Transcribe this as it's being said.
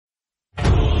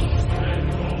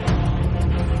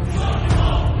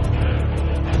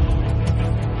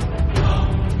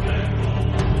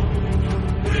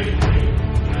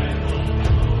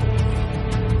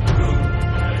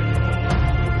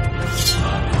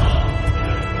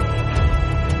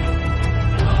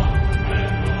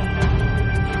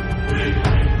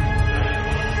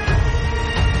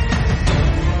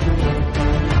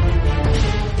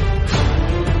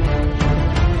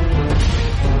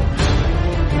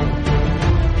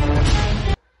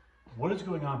is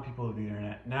going on, people of the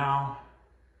internet? Now,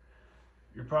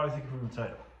 you're probably thinking from the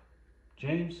title,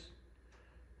 James,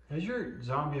 has your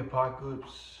zombie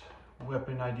apocalypse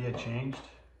weapon idea changed?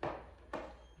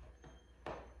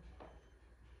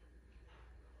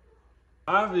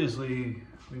 Obviously,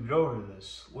 we've been over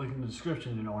this. Link in the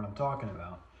description to know what I'm talking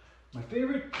about. My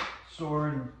favorite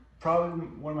sword, probably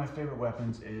one of my favorite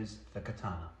weapons, is the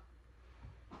katana.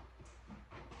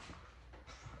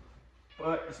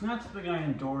 But it's not something I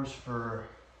endorse for.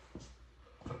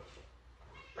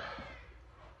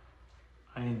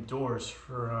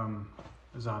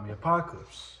 The zombie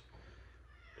apocalypse.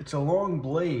 It's a long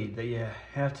blade that you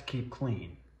have to keep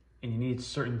clean, and you need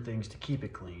certain things to keep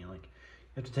it clean. Like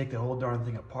you have to take the whole darn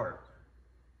thing apart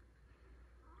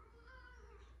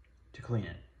to clean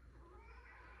it.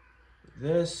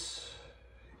 This,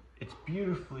 it's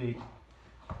beautifully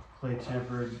clay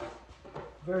tempered,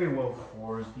 very well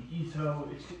forged. The Ito,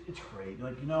 it's great.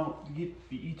 Like, you know, the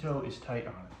Ito is tight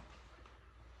on it.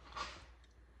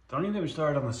 Don't even get me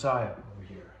started on the side over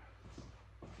here,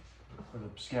 for the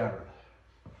scabbard.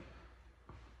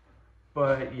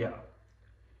 But yeah,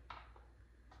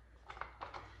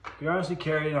 you can honestly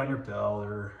carry it on your belt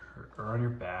or on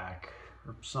your back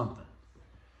or something.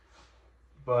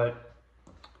 But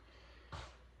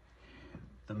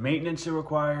the maintenance it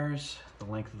requires, the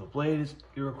length of the blade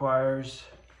it requires,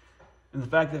 and the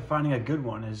fact that finding a good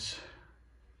one is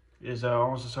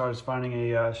almost as hard as finding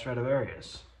a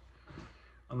Stradivarius.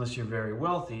 Unless you're very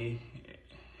wealthy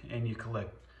and you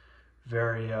collect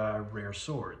very rare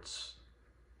swords.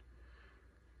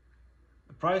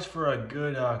 The price for a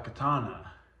good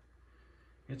katana,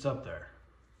 it's up there.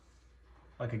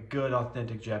 Like a good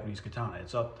authentic Japanese katana,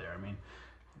 it's up there. I mean,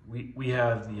 we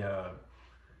have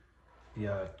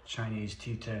the Chinese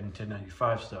T10,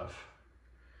 1095 stuff.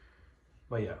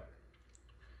 But yeah.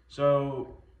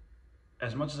 So,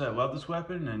 as much as I love this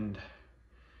weapon, and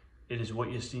it is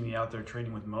what you see me out there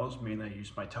training with most, mainly I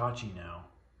use my Tachi now.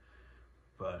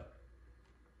 But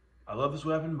I love this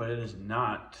weapon, but it is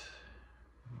not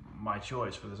my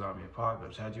choice for the zombie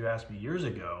apocalypse. Had you asked me years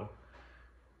ago,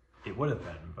 it would have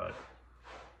been, but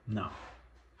no.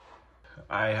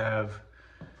 I have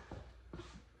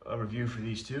a review for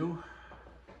these two.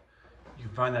 You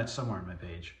can find that somewhere on my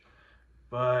page.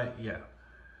 But yeah,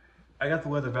 I got the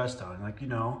leather vest on. Like, you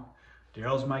know,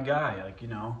 Daryl's my guy. Like, you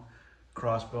know,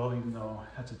 crossbow, even though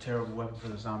that's a terrible weapon for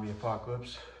the zombie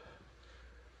apocalypse.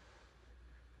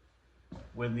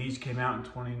 When these came out in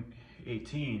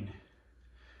 2018,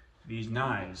 these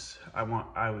knives, I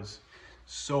was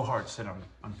so hard set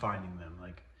on finding them.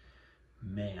 Like,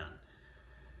 man,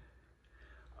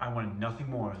 I wanted nothing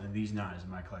more than these knives in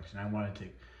my collection. I wanted to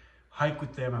hike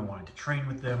with them. I wanted to train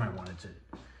with them. I wanted to,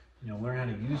 you know, learn how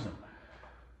to use them.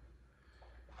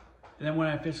 And then when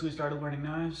I officially started learning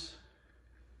knives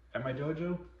at my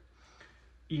dojo,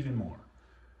 even more.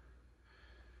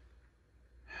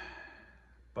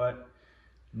 But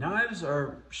knives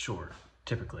are short,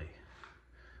 typically.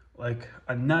 Like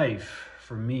a knife,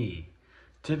 for me,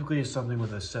 typically is something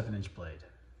with a 7-inch blade.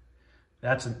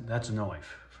 That's a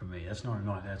knife for me. That's not a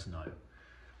knife, that's a knife.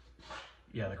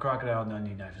 Yeah, the Crocodile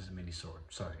Dundee knife is a mini sword.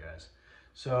 Sorry, guys.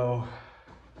 So,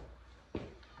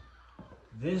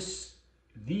 these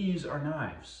are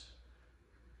knives.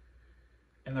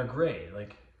 And they're great,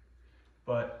 like,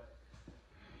 but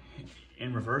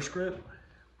in reverse grip,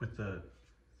 with the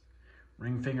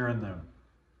ring finger and the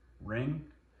ring,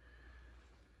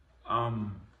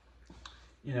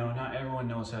 you know, not everyone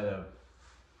knows how to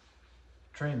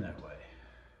train that way.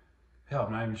 Hell,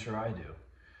 I'm not even sure I do.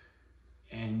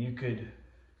 And you could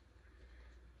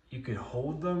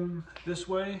hold them this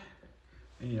way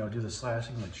and, you know, do the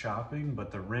slashing and the chopping,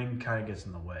 but the ring kind of gets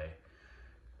in the way.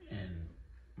 And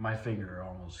my finger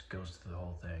almost goes to the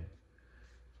whole thing.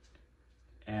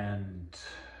 And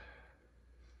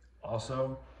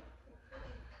also,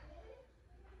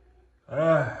 you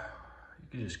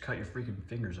could just cut your freaking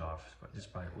fingers off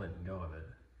just by letting go of it.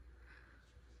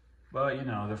 But, you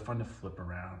know, they're fun to flip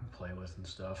around and play with and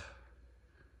stuff.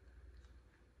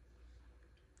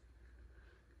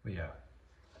 But yeah,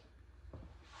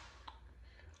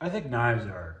 I think knives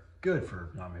are good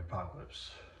for zombie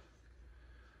apocalypse.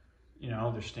 You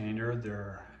know, they're standard,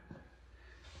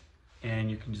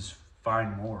 and you can just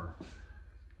find more.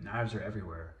 Knives are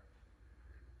everywhere.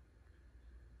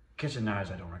 Kitchen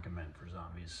knives I don't recommend for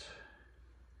zombies.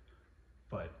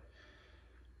 But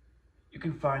you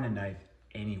can find a knife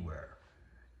anywhere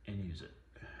and use it.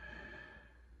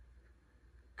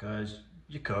 Because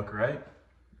you cook, right?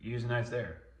 You use a knife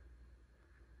there.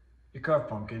 You carve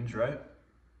pumpkins, right?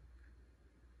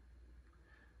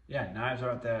 Yeah, knives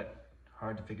aren't that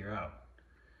hard to figure out.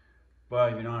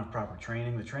 But if you don't have proper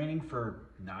training, the training for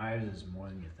knives is more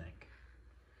than you think.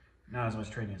 Not as much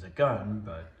training as a gun,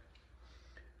 but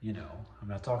you know, I'm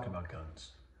not talking about guns.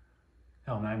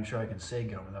 Hell, I'm not even sure I can say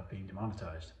gun without being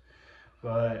demonetized.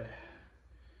 But,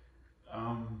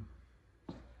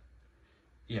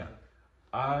 yeah,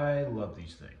 I love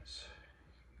these things.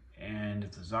 And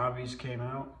if the zombies came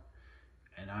out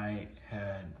and I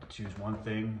had to choose one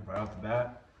thing right off the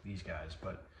bat, these guys.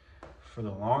 But for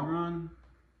the long run,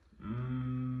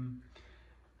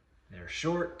 they're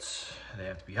short, they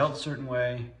have to be held a certain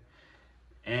way,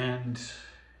 and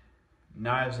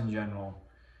knives in general,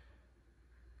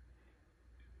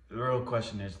 the real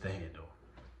question is the handle.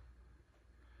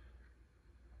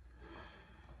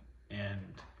 And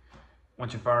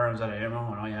once your firearm's out of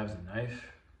ammo and all you have is a knife,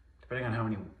 depending on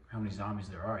how many zombies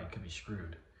there are, you could be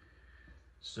screwed.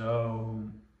 So,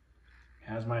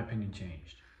 has my opinion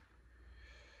changed?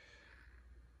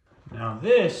 Now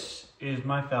this is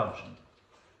my falchion.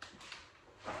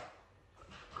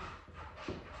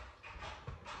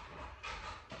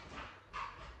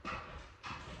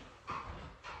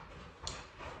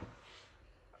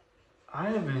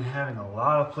 I have been having a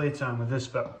lot of playtime with this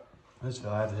fella. I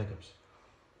have the hiccups.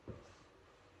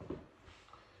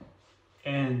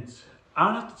 And I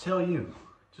don't have to tell you,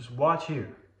 just watch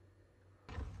here.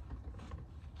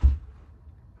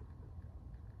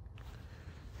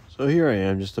 So here I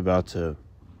am, just about to,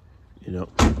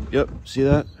 yep, see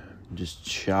that? Just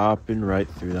chopping right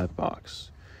through that box.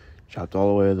 Chopped all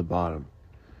the way to the bottom.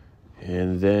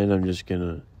 And then I'm just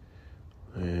gonna,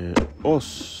 there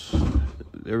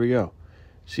we go.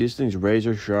 See, this thing's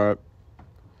razor sharp.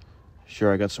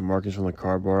 Sure, I got some markings from the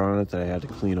cardboard on it that I had to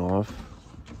clean off.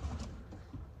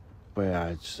 But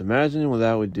yeah, just imagine what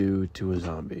that would do to a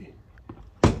zombie.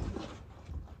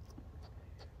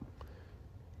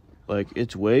 Like,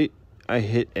 its weight, I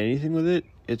hit anything with it,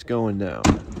 it's going down.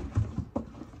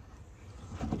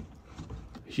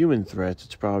 Human threats,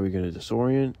 it's probably going to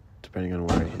disorient, depending on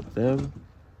where I hit them.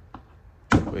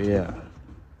 But yeah,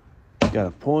 it's got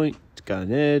a point, it's got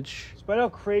an edge, Despite how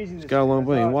crazy this it's got a long is,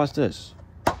 blade. And watch this.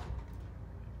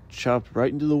 Chopped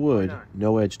right into the wood,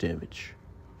 no edge damage.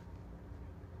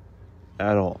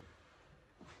 At all.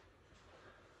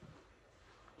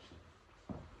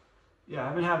 Yeah,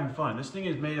 I've been having fun. This thing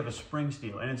is made of a spring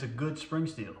steel, and it's a good spring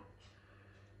steel.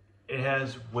 It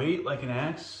has weight like an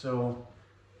axe, so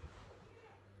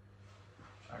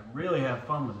I really have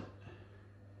fun with it.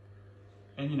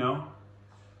 And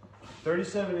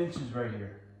 37 inches right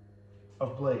here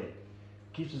of blade.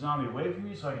 Keeps the zombie away from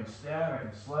me so I can stab, I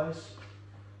can slice.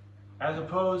 As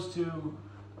opposed to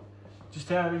just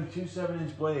having two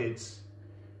 7-inch blades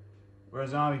where a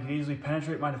zombie can easily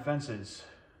penetrate my defenses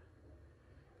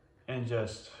and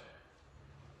just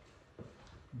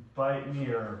bite me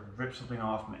or rip something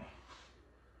off me.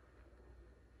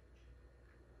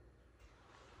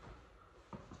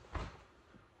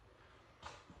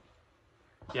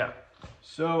 Yeah,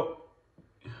 so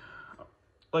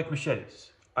like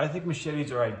machetes. I think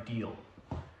machetes are ideal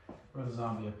for the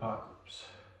zombie apocalypse.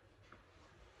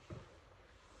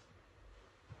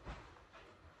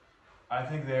 I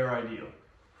think they are ideal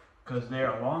because they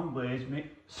are long blades.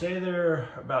 Say they're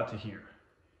about to here,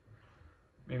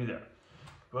 maybe there.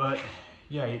 But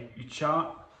yeah, you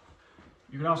chop.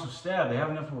 You can also stab. They have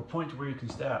enough of a point to where you can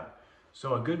stab.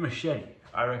 So a good machete,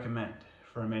 I recommend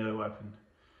for a melee weapon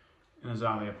in a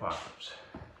zombie apocalypse.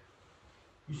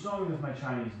 You saw me with my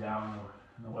Chinese dao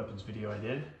in the weapons video I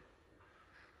did.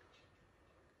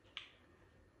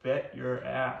 Bet your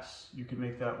ass you could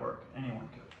make that work. Anyone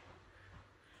could.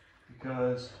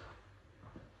 Because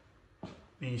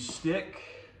the stick,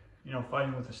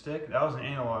 fighting with the stick, that was an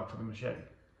analog for the machete.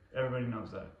 Everybody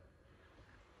knows that.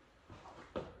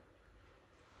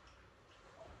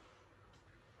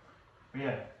 But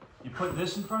yeah, you put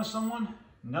this in front of someone,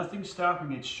 nothing's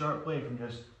stopping its sharp blade from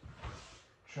just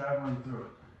traveling through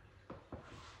it.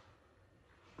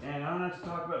 And I don't have to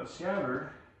talk about the scabbard.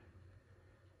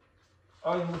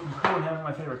 Oh, even looking cool and having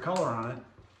my favorite color on it.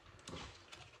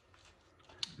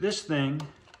 This thing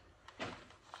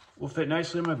will fit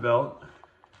nicely in my belt,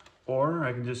 or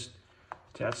I can just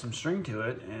attach some string to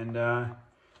it and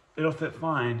it'll fit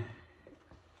fine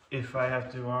if I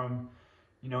have to,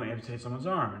 amputate someone's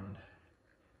arm and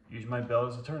use my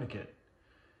belt as a tourniquet.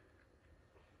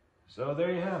 So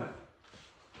there you have it.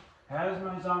 Has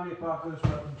my zombie apocalypse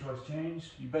weapon choice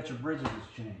changed? You bet your bridges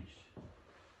it's changed.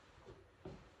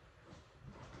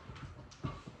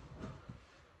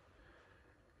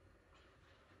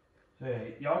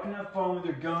 Hey, y'all can have fun with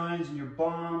your guns and your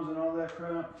bombs and all that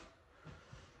crap.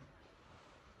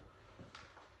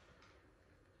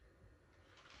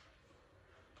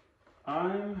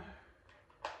 I'm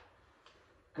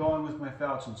going with my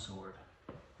falchion sword.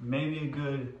 Maybe a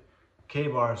good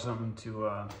K-bar or something to,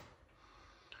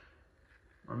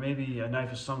 or maybe a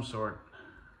knife of some sort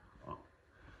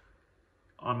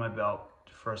on my belt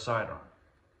for a sidearm.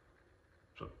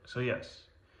 So yes.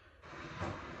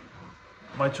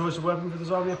 My choice of weapon for the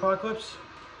zombie apocalypse?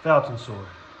 Falchion sword.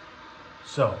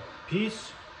 So,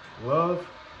 peace, love,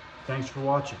 thanks for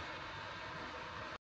watching.